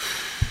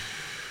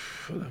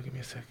Hold on, give me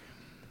a second.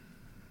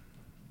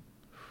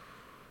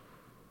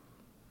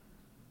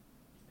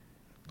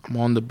 I'm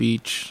on the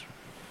beach.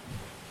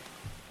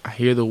 I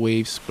hear the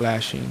waves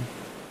splashing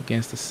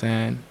against the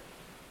sand.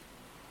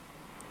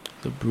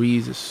 The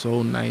breeze is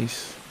so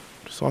nice.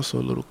 It's also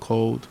a little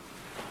cold.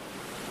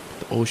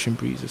 The ocean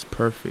breeze is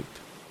perfect.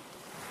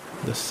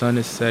 The sun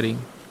is setting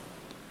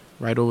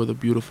right over the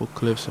beautiful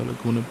cliffs of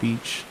Laguna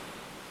Beach.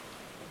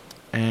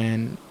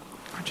 And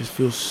I just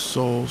feel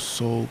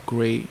so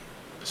great,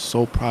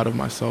 so proud of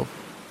myself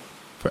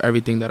for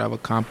everything that I've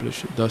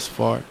accomplished thus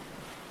far.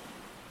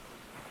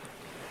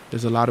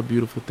 There's a lot of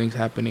beautiful things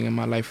happening in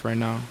my life right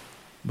now,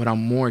 but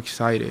I'm more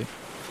excited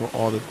for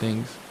all the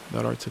things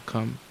that are to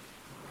come.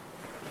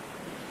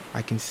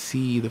 I can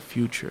see the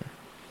future.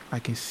 I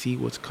can see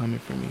what's coming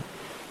for me,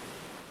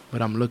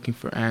 but I'm looking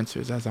for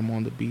answers as I'm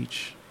on the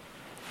beach.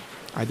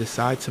 I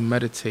decide to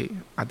meditate.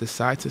 I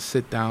decide to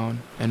sit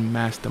down and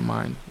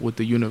mastermind with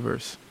the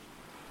universe.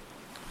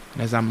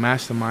 And as I'm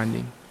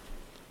masterminding,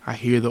 I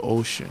hear the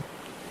ocean.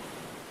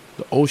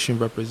 The ocean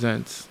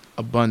represents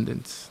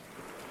abundance,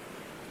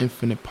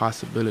 infinite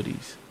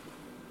possibilities.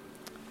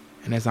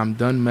 And as I'm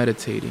done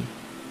meditating,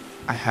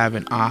 I have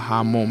an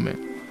aha moment,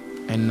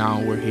 and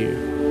now we're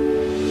here.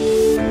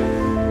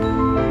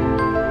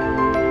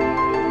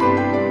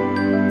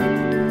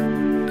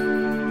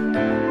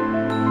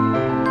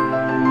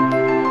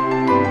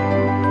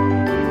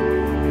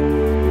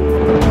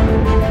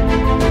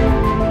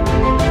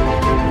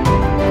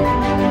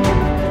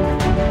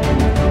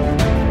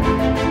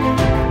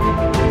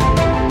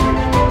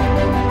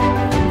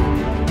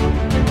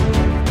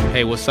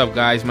 Hey, what's up,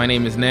 guys? My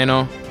name is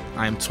Nano.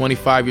 I am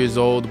 25 years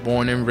old,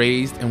 born and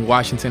raised in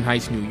Washington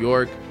Heights, New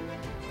York.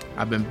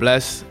 I've been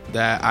blessed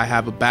that I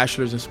have a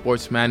bachelor's in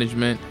sports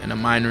management and a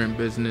minor in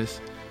business.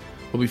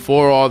 But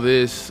before all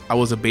this, I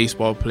was a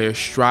baseball player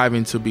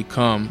striving to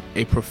become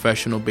a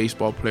professional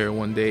baseball player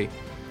one day.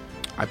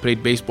 I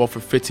played baseball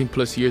for 15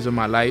 plus years of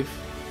my life.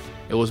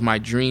 It was my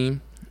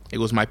dream. It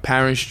was my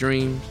parents'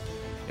 dream.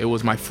 It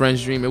was my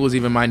friend's dream. It was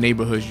even my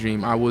neighborhood's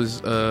dream. I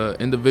was an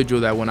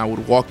individual that when I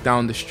would walk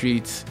down the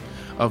streets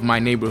of my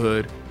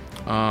neighborhood,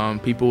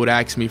 people would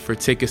ask me for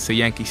tickets to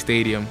Yankee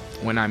Stadium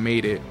when I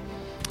made it.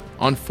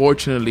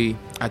 Unfortunately,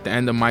 at the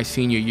end of my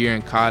senior year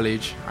in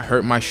college, I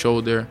hurt my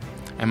shoulder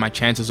and my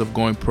chances of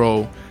going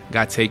pro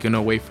got taken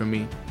away from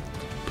me.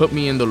 Put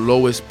me in the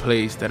lowest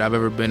place that I've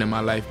ever been in my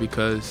life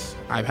because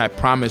I had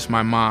promised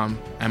my mom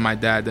and my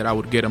dad that I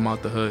would get them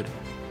out the hood.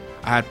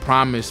 I had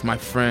promised my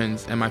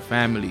friends and my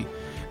family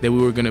that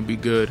we were going to be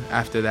good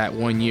after that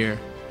 1 year,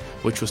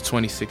 which was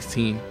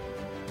 2016.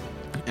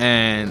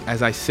 And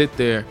as I sit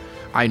there,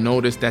 I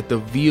noticed that the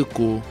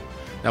vehicle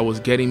that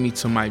was getting me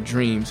to my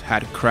dreams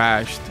had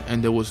crashed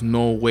and there was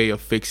no way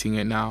of fixing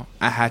it now.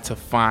 I had to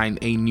find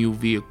a new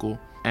vehicle.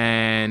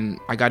 And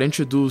I got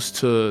introduced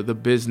to the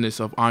business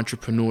of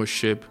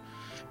entrepreneurship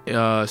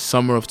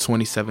summer of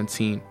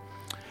 2017.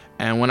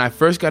 And when I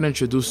first got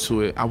introduced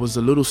to it, I was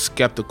a little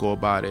skeptical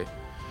about it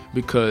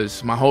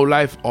because my whole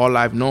life, all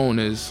I've known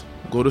is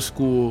go to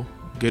school,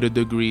 get a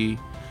degree,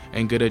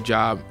 and get a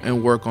job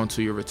and work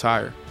until you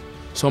retire.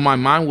 So my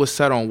mind was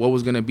set on what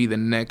was going to be the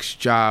next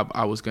job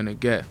I was going to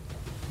get.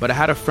 But I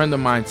had a friend of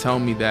mine tell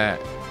me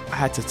that I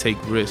had to take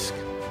risk.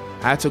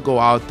 I had to go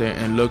out there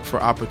and look for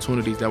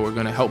opportunities that were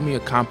going to help me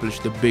accomplish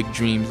the big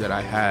dreams that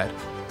I had.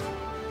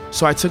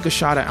 So I took a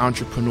shot at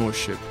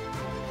entrepreneurship.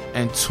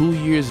 And 2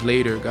 years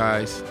later,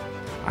 guys,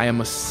 I am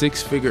a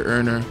six-figure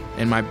earner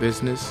in my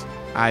business.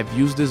 I've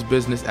used this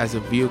business as a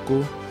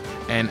vehicle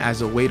and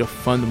as a way to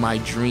fund my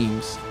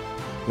dreams.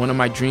 One of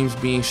my dreams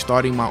being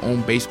starting my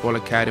own baseball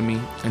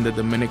academy in the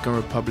Dominican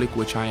Republic,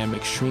 which I am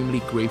extremely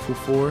grateful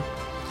for.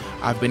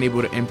 I've been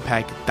able to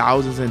impact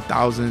thousands and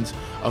thousands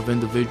of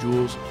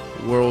individuals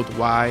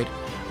worldwide.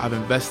 I've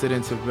invested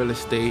into real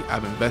estate,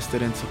 I've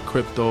invested into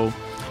crypto,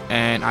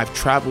 and I've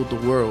traveled the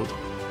world.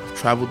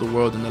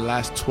 In the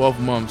last 12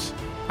 months.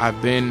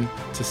 I've been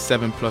to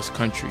 7+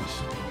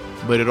 countries.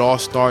 But it all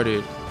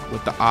started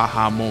with the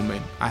aha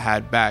moment I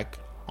had back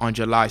on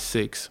July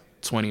 6,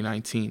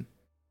 2019.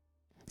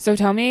 So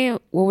tell me,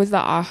 what was the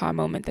aha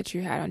moment that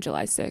you had on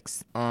July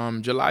 6th?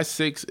 July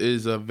 6th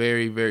is a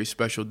very, very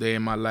special day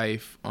in my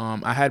life.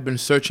 I had been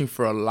searching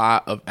for a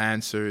lot of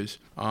answers.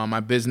 My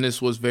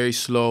business was very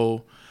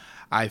slow.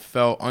 I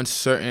felt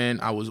uncertain.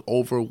 I was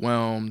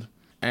overwhelmed.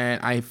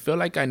 And I feel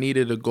like I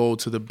needed to go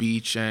to the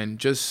beach and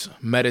just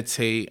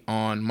meditate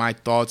on my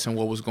thoughts and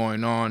what was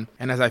going on.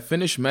 And as I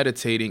finished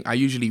meditating, I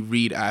usually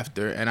read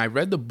after. And I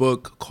read the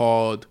book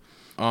called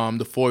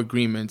The Four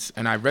Agreements,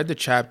 and I read the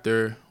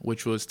chapter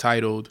which was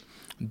titled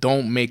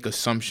Don't Make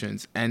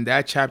Assumptions. And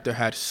that chapter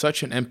had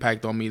such an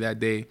impact on me that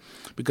day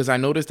because I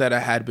noticed that I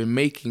had been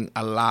making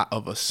a lot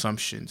of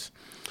assumptions.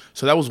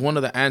 So that was one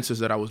of the answers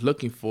that I was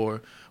looking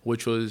for,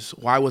 which was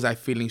why was I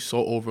feeling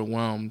so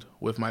overwhelmed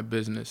with my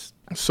business?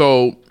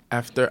 So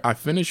after I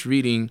finished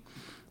reading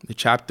the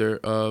chapter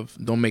of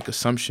Don't Make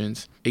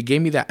Assumptions, it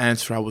gave me that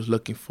answer I was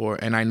looking for.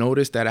 And I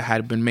noticed that I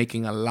had been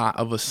making a lot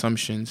of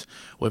assumptions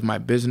with my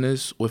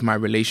business, with my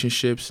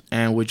relationships,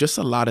 and with just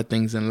a lot of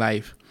things in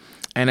life.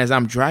 And as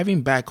I'm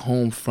driving back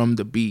home from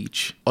the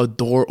beach, a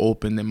door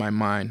opened in my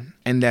mind.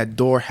 And that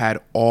door had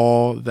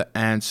all the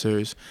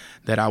answers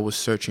that I was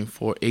searching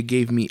for. It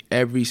gave me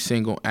every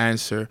single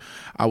answer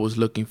I was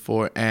looking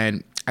for.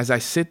 And as I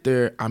sit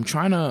there, I'm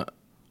trying to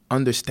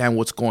understand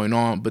what's going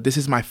on, but this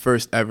is my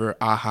first ever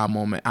aha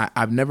moment.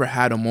 I've never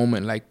had a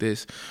moment like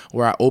this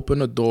where I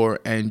open a door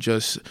and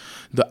just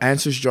the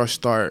answers just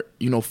start,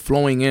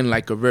 flowing in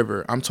like a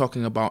river. I'm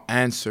talking about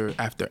answer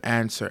after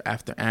answer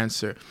after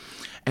answer.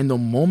 And the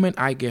moment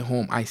I get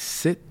home, I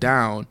sit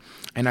down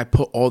and I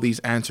put all these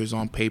answers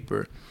on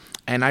paper.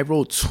 And I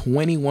wrote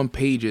 21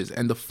 pages.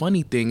 And the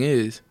funny thing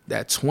is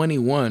that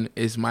 21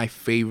 is my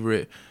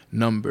favorite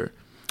number.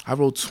 I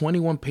wrote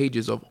 21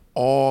 pages of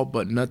all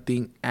but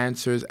nothing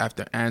answers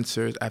after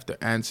answers after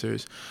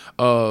answers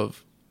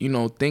of,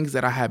 things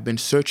that I had been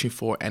searching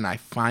for, and I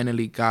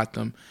finally got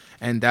them.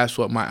 And that's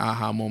what my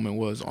aha moment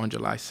was on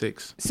July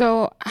 6th.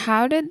 So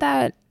how did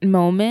that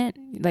moment,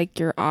 like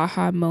your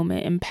aha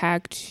moment,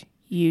 impact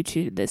you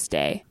to this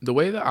day? The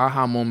way the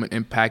aha moment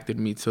impacted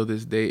me till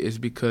this day is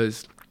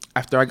because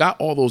after I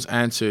got all those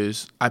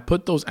answers, I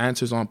put those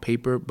answers on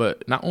paper,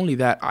 but not only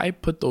that, I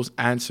put those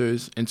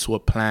answers into a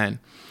plan.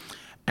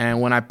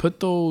 And when I put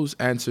those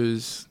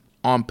answers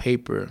on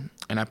paper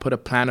and I put a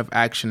plan of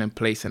action in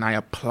place and I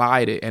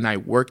applied it and I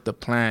worked the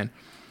plan,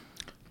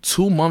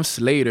 2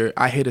 months later,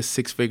 I hit a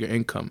 6-figure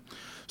income.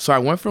 So I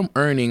went from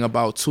earning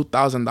about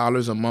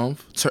 $2,000 a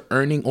month to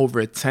earning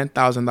over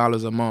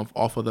 $10,000 a month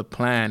off of the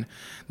plan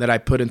that I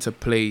put into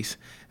place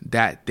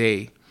that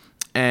day.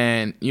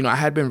 And, I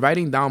had been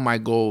writing down my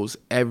goals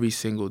every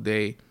single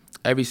day.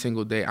 Every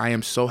single day. I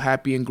am so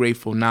happy and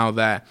grateful now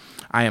that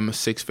I am a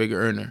 6-figure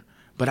earner.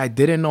 But I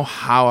didn't know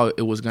how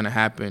it was going to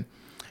happen.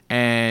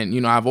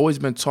 And, I've always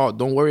been taught,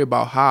 don't worry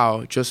about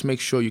how, just make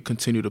sure you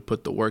continue to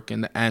put the work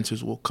in, the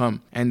answers will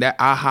come. And that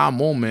aha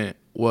moment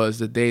was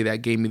the day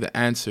that gave me the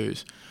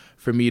answers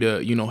for me to,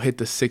 hit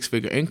the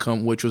 6-figure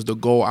income, which was the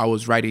goal I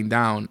was writing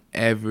down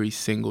every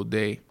single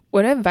day.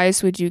 What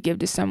advice would you give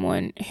to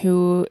someone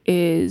who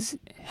is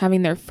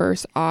having their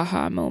first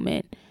aha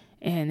moment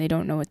and they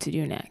don't know what to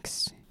do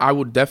next? I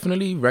would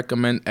definitely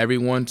recommend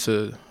everyone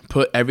to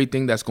put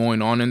everything that's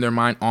going on in their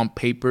mind on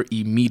paper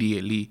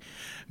immediately,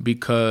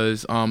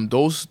 because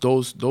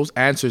those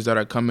answers that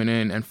are coming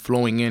in and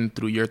flowing in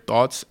through your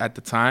thoughts at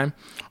the time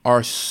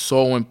are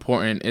so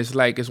important. It's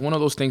one of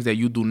those things that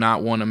you do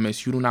not want to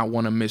miss. You do not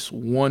want to miss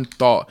one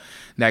thought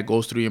that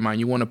goes through your mind.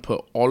 You want to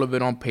put all of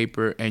it on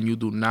paper, and you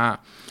do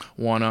not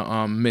want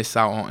to miss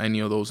out on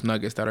any of those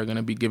nuggets that are going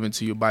to be given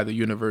to you by the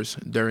universe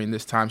during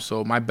this time.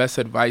 So my best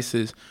advice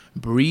is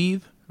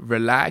breathe,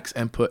 relax,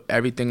 and put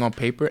everything on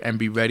paper and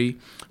be ready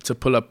to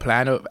pull a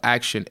plan of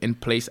action in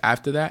place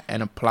after that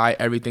and apply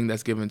everything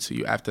that's given to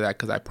you after that.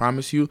 Because I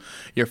promise you,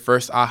 your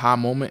first aha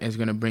moment is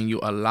going to bring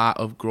you a lot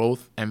of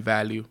growth and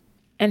value.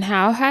 And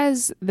how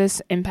has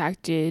this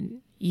impacted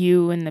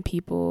you and the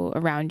people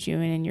around you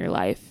and in your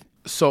life?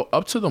 So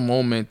up to the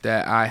moment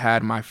that I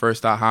had my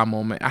first aha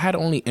moment, I had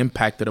only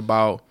impacted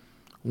about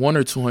 100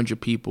 or 200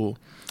 people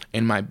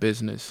in my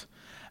business.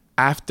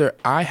 After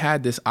I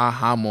had this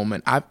aha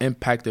moment, I've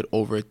impacted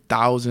over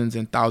thousands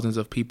and thousands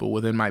of people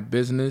within my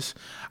business,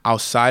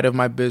 outside of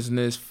my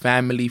business,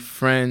 family,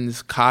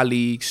 friends,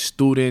 colleagues,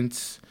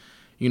 students,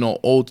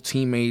 old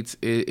teammates.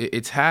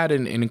 It's had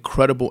an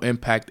incredible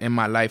impact in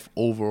my life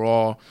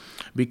overall,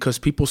 because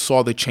people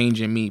saw the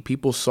change in me.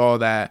 People saw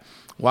that,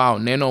 wow,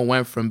 Nano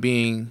went from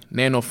being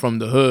Nano from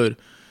the hood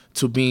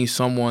to being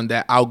someone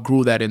that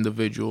outgrew that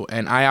individual.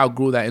 And I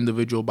outgrew that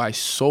individual by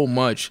so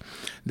much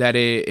that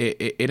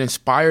it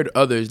inspired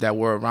others that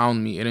were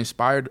around me. It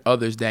inspired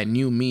others that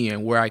knew me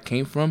and where I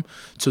came from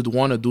to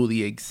want to do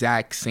the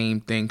exact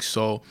same thing.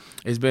 So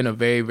it's been a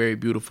very, very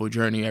beautiful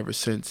journey ever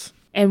since.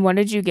 And what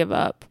did you give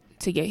up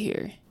to get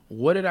here?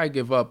 What did I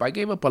give up? I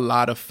gave up a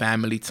lot of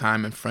family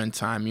time and friend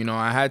time.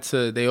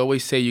 They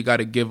always say you got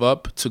to give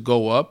up to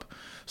go up.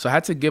 So I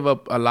had to give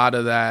up a lot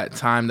of that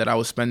time that I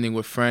was spending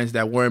with friends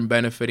that weren't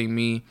benefiting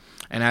me.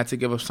 And I had to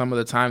give up some of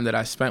the time that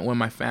I spent with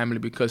my family,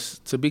 because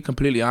to be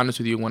completely honest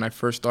with you, when I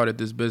first started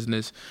this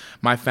business,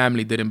 my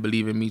family didn't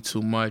believe in me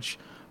too much.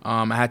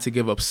 I had to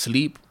give up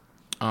sleep.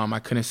 I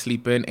couldn't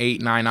sleep in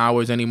 8-9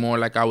 hours anymore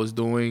like I was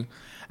doing.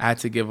 I had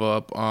to give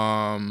up,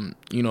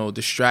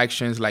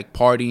 distractions like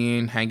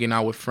partying, hanging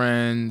out with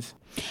friends.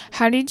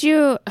 How did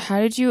you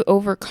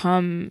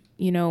overcome,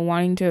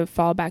 wanting to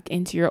fall back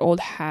into your old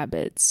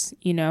habits?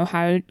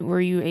 How were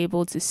you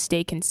able to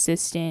stay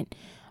consistent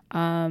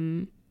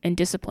and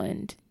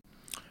disciplined?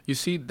 You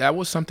see, that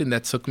was something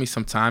that took me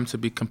some time, to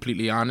be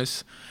completely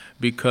honest,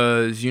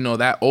 because,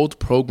 that old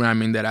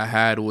programming that I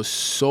had was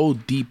so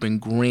deep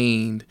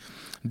ingrained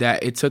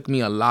that it took me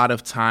a lot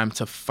of time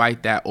to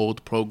fight that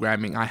old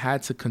programming. I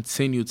had to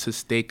continue to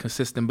stay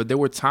consistent, but there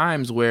were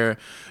times where,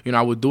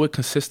 I would do it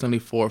consistently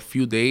for a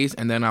few days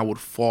and then I would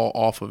fall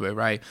off of it,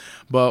 right?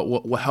 But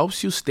what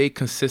helps you stay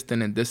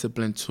consistent and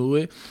disciplined to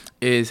it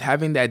is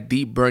having that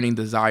deep burning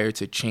desire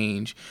to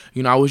change.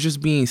 I was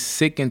just being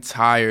sick and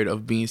tired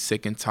of being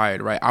sick and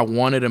tired, right? I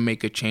wanted to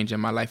make a change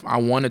in my life. I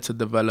wanted to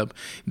develop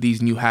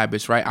these new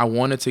habits, right? I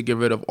wanted to get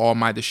rid of all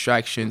my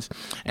distractions.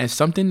 And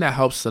something that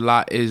helps a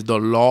lot is the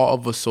law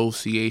of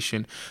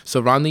association.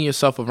 Surrounding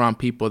yourself around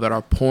people that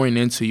are pouring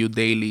into you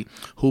daily,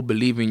 who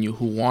believe in you,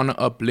 who want to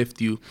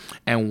uplift you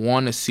and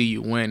want to see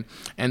you win.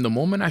 And the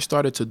moment I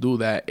started to do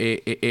that,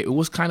 it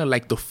was kind of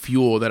like the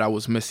fuel that I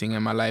was missing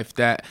in my life.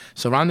 That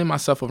surrounding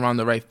myself around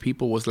the right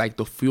people was like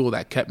the fuel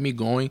that kept me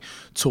going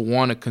to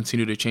want to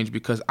continue to change,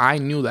 because I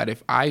knew that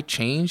if I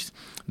changed,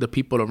 the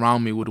people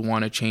around me would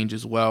want to change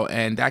as well.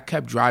 And that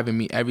kept driving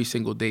me every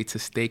single day to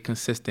stay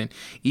consistent,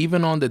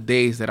 even on the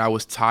days that I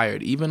was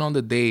tired, even on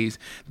the days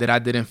that I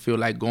didn't feel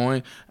like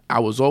going. I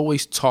was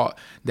always taught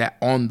that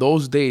on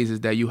those days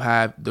is that you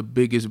have the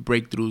biggest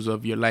breakthroughs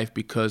of your life,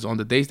 because on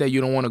the days that you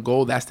don't want to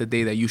go, that's the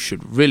day that you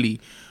should really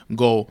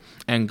go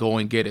and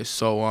get it.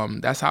 So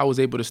that's how I was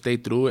able to stay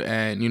through it.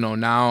 And,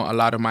 now a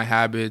lot of my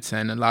habits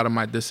and a lot of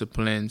my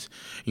disciplines,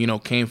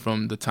 came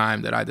from the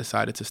time that I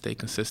decided to stay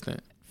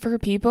consistent. For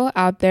people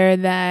out there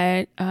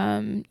that,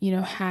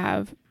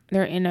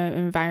 they're in an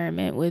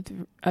environment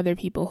with other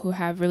people who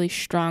have really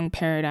strong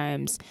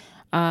paradigms,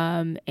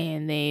 and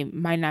they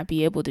might not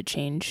be able to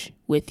change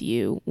with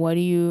you,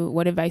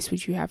 what advice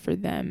would you have for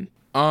them?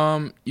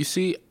 You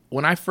see,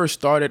 when I first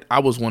started, I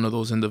was one of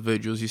those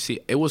individuals. You see,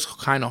 it was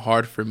kind of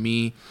hard for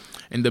me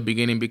in the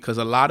beginning because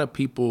a lot of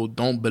people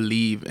don't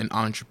believe in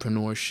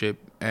entrepreneurship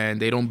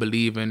and they don't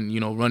believe in,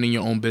 running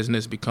your own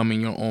business,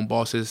 becoming your own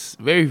boss. There's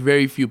very,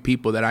 very few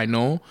people that I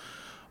know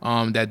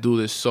that do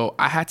this. So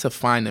I had to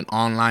find an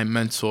online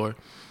mentor.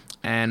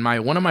 And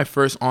one of my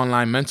first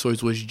online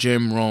mentors was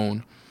Jim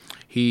Rohn.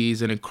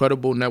 He's an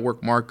incredible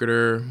network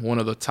marketer, one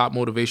of the top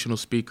motivational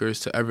speakers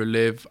to ever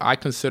live. I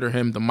consider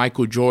him the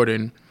Michael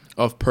Jordan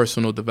of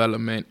personal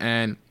development.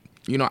 And,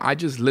 I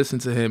just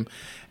listened to him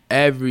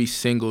every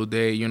single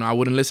day. I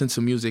wouldn't listen to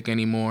music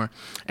anymore.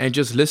 And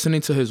just listening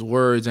to his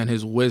words and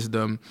his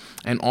wisdom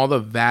and all the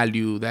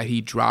value that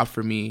he dropped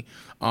for me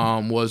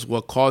was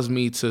what caused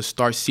me to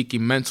start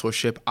seeking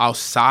mentorship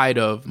outside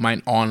of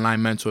my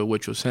online mentor,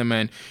 which was him.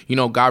 And,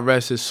 God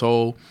rest his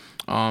soul.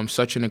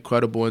 Such an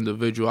incredible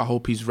individual. I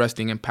hope he's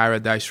resting in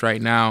paradise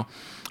right now.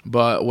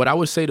 But what I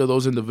would say to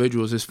those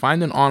individuals is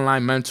find an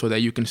online mentor that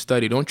you can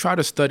study. Don't try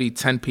to study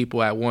 10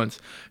 people at once.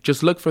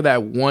 Just look for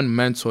that one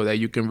mentor that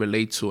you can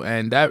relate to.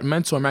 And that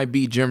mentor might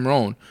be Jim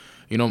Rohn.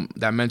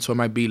 That mentor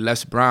might be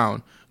Les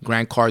Brown,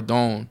 Grant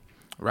Cardone,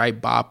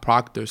 right? Bob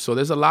Proctor. So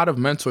there's a lot of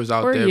mentors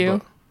out or there.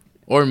 You.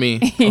 Or me.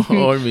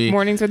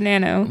 Mornings with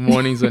Nano.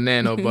 Mornings with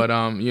Nano. But,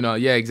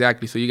 yeah,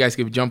 exactly. So you guys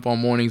can jump on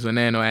Mornings with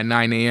Nano at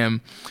 9 a.m.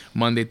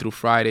 Monday through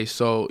Friday.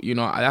 So,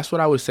 that's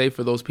what I would say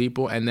for those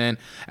people. And then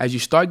as you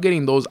start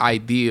getting those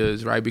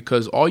ideas, right,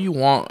 because all you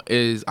want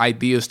is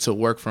ideas to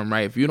work from,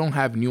 right? If you don't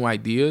have new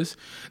ideas,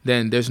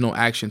 then there's no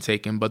action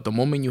taken. But the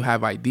moment you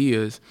have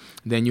ideas,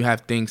 then you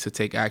have things to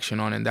take action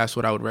on. And that's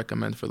what I would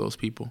recommend for those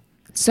people.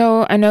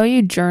 So I know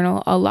you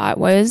journal a lot.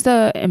 What is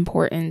the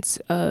importance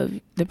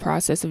of the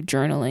process of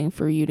journaling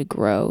for you to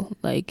grow?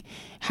 Like,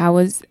 how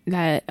is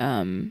that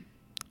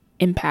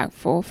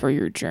impactful for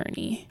your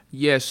journey?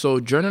 Yeah,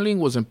 so journaling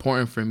was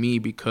important for me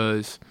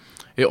because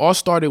it all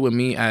started with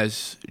me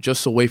as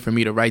just a way for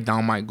me to write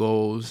down my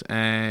goals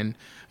and,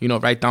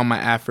 write down my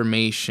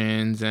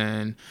affirmations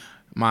and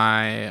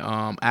my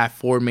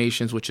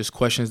affirmations, which is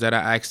questions that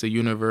I ask the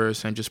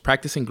universe, and just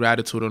practicing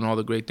gratitude and all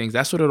the great things.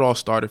 That's what it all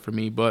started for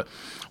me. But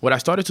what I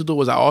started to do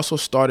was I also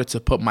started to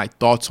put my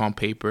thoughts on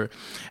paper.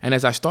 And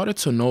as I started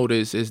to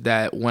notice is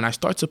that when I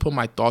start to put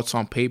my thoughts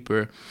on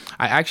paper,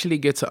 I actually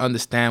get to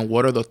understand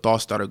what are the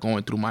thoughts that are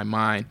going through my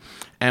mind.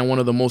 And one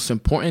of the most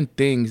important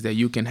things that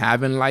you can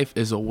have in life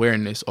is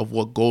awareness of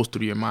what goes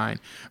through your mind,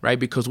 right?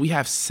 Because we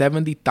have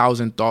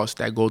 70,000 thoughts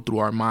that go through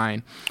our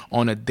mind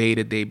on a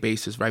day-to-day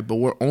basis, right? But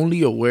we're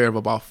only aware of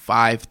about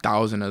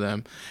 5,000 of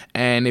them.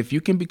 And if you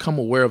can become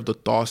aware of the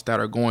thoughts that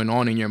are going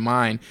on in your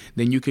mind,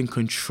 then you can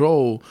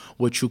control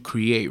what you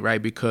create,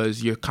 right?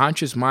 Because your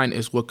conscious mind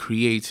is what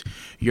creates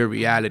your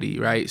reality,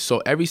 right?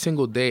 So every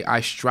single day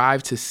I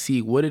strive to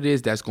see what it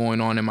is that's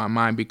going on in my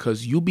mind,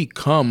 because you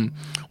become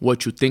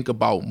what you think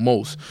about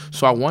most.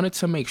 So I wanted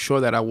to make sure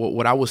that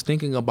what I was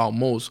thinking about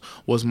most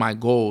was my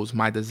goals,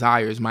 my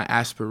desires, my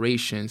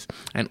aspirations,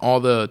 and all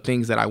the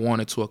things that I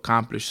wanted to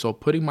accomplish. So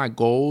putting my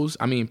thoughts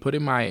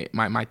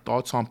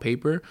on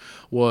paper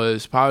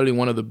was probably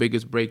one of the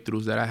biggest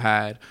breakthroughs that I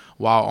had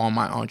while on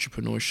my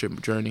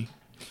entrepreneurship journey.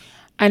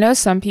 I know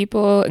some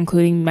people,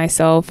 including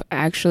myself,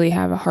 actually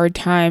have a hard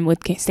time with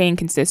staying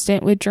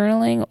consistent with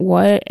journaling.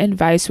 What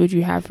advice would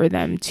you have for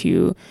them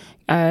to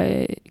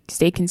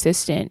stay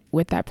consistent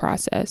with that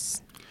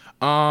process?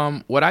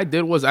 What I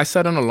did was I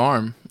set an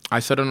alarm. I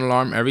set an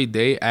alarm every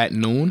day at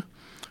noon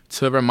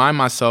to remind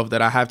myself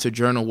that I have to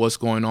journal what's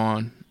going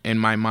on in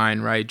my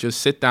mind, right?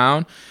 Just sit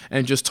down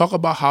and just talk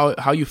about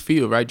how you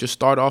feel, right? Just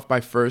start off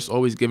by first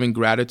always giving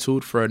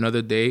gratitude for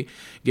another day,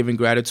 giving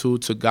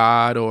gratitude to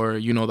God or,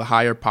 the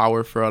higher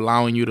power for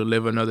allowing you to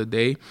live another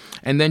day.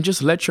 And then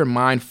just let your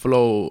mind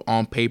flow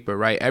on paper,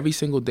 right? Every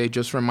single day,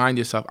 just remind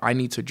yourself, I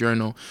need to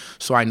journal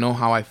so I know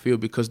how I feel,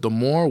 because the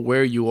more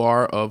aware you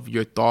are of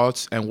your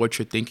thoughts and what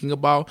you're thinking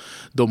about,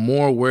 the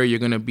more aware you're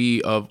going to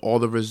be of all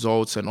the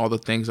results and all the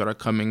things that are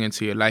coming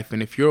into your life.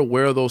 And if you're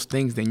aware of those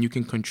things, then you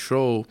can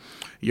control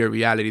your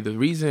reality. The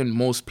reason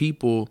most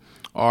people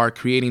are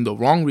creating the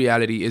wrong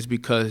reality is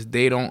because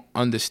they don't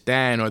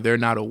understand or they're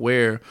not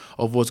aware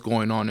of what's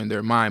going on in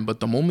their mind. But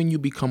the moment you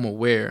become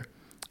aware,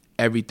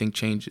 everything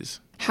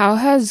changes. How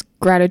has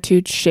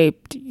gratitude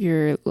shaped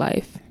your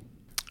life?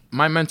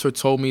 My mentor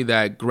told me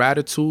that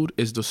gratitude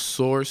is the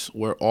source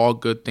where all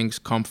good things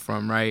come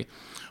from, right?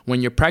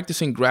 When you're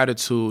practicing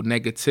gratitude,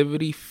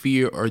 negativity,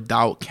 fear, or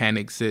doubt can't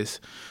exist.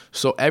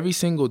 So every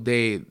single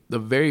day, the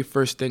very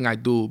first thing I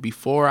do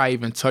before I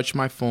even touch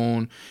my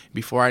phone,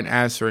 before I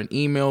answer an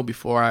email,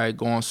 before I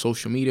go on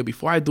social media,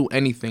 before I do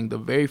anything, the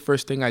very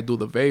first thing I do,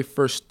 the very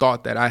first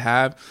thought that I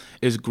have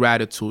is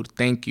gratitude.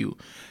 Thank you.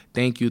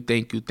 Thank you,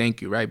 thank you,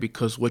 thank you, right?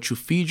 Because what you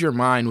feed your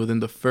mind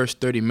within the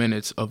first 30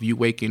 minutes of you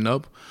waking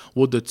up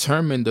will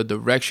determine the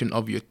direction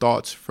of your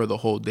thoughts for the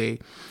whole day.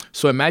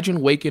 So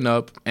imagine waking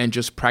up and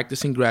just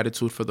practicing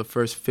gratitude for the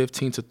first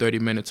 15 to 30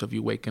 minutes of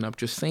you waking up,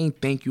 just saying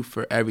thank you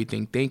for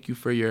everything. Thank you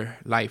for your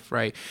life,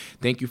 right?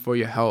 Thank you for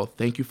your health.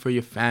 Thank you for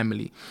your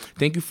family.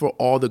 Thank you for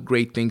all the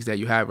great things that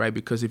you have, right?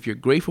 Because if you're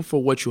grateful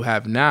for what you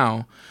have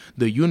now,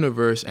 the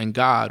universe and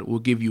God will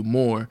give you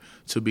more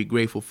to be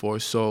grateful for.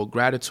 So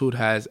gratitude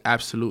has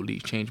absolutely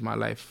changed my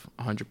life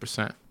 100%.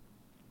 All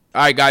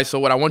right, guys. So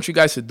what I want you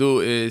guys to do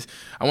is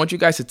I want you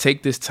guys to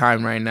take this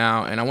time right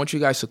now and I want you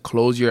guys to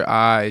close your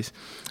eyes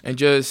and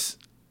just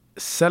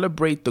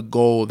celebrate the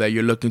goal that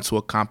you're looking to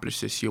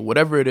accomplish this year.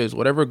 Whatever it is,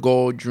 whatever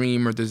goal,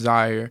 dream, or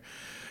desire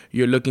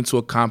you're looking to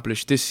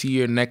accomplish this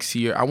year, next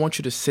year, I want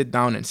you to sit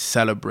down and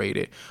celebrate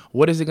it.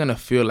 What is it going to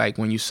feel like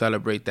when you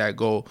celebrate that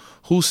goal?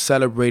 Who's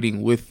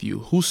celebrating with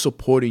you? Who's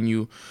supporting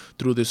you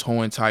through this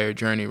whole entire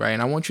journey, right?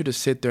 And I want you to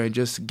sit there and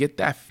just get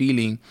that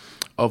feeling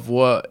of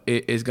what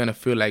it is going to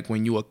feel like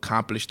when you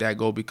accomplish that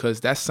goal,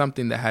 because that's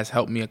something that has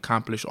helped me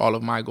accomplish all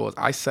of my goals.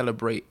 I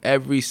celebrate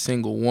every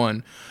single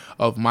one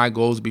of my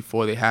goals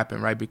before they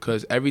happen, right?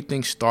 Because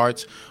everything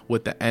starts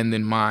with the end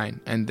in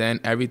mind, and then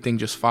everything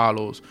just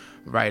follows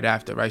right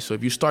after, right? So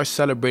if you start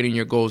celebrating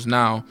your goals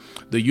now,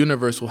 the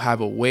universe will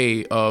have a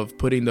way of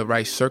putting the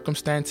right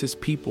circumstances,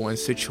 people, and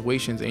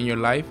situations in your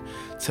life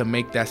to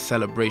make that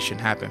celebration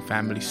happen,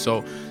 family.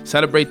 So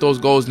celebrate those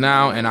goals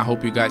now, and I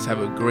hope you guys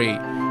have a great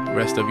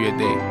rest of your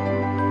day.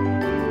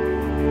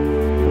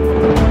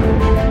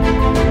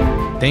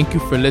 Thank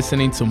you for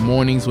listening to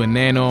Mornings with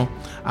Nano.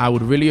 I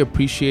would really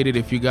appreciate it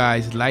if you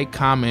guys like,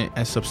 comment,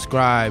 and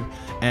subscribe,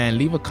 and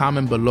leave a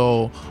comment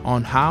below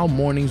on how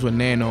Mornings with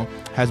Nano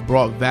has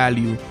brought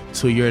value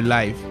to your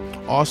life.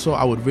 Also,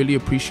 I would really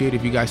appreciate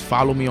if you guys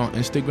follow me on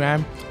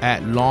Instagram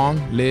at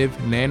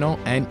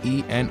LongLiveNano,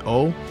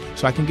 Neno,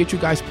 so I can get you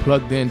guys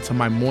plugged in to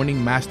my morning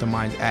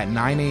masterminds at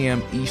 9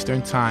 a.m.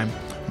 Eastern Time,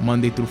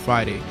 Monday through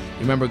Friday.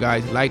 Remember,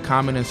 guys, like,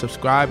 comment, and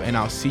subscribe, and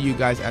I'll see you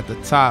guys at the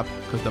top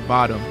because the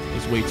bottom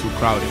is way too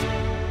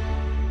crowded.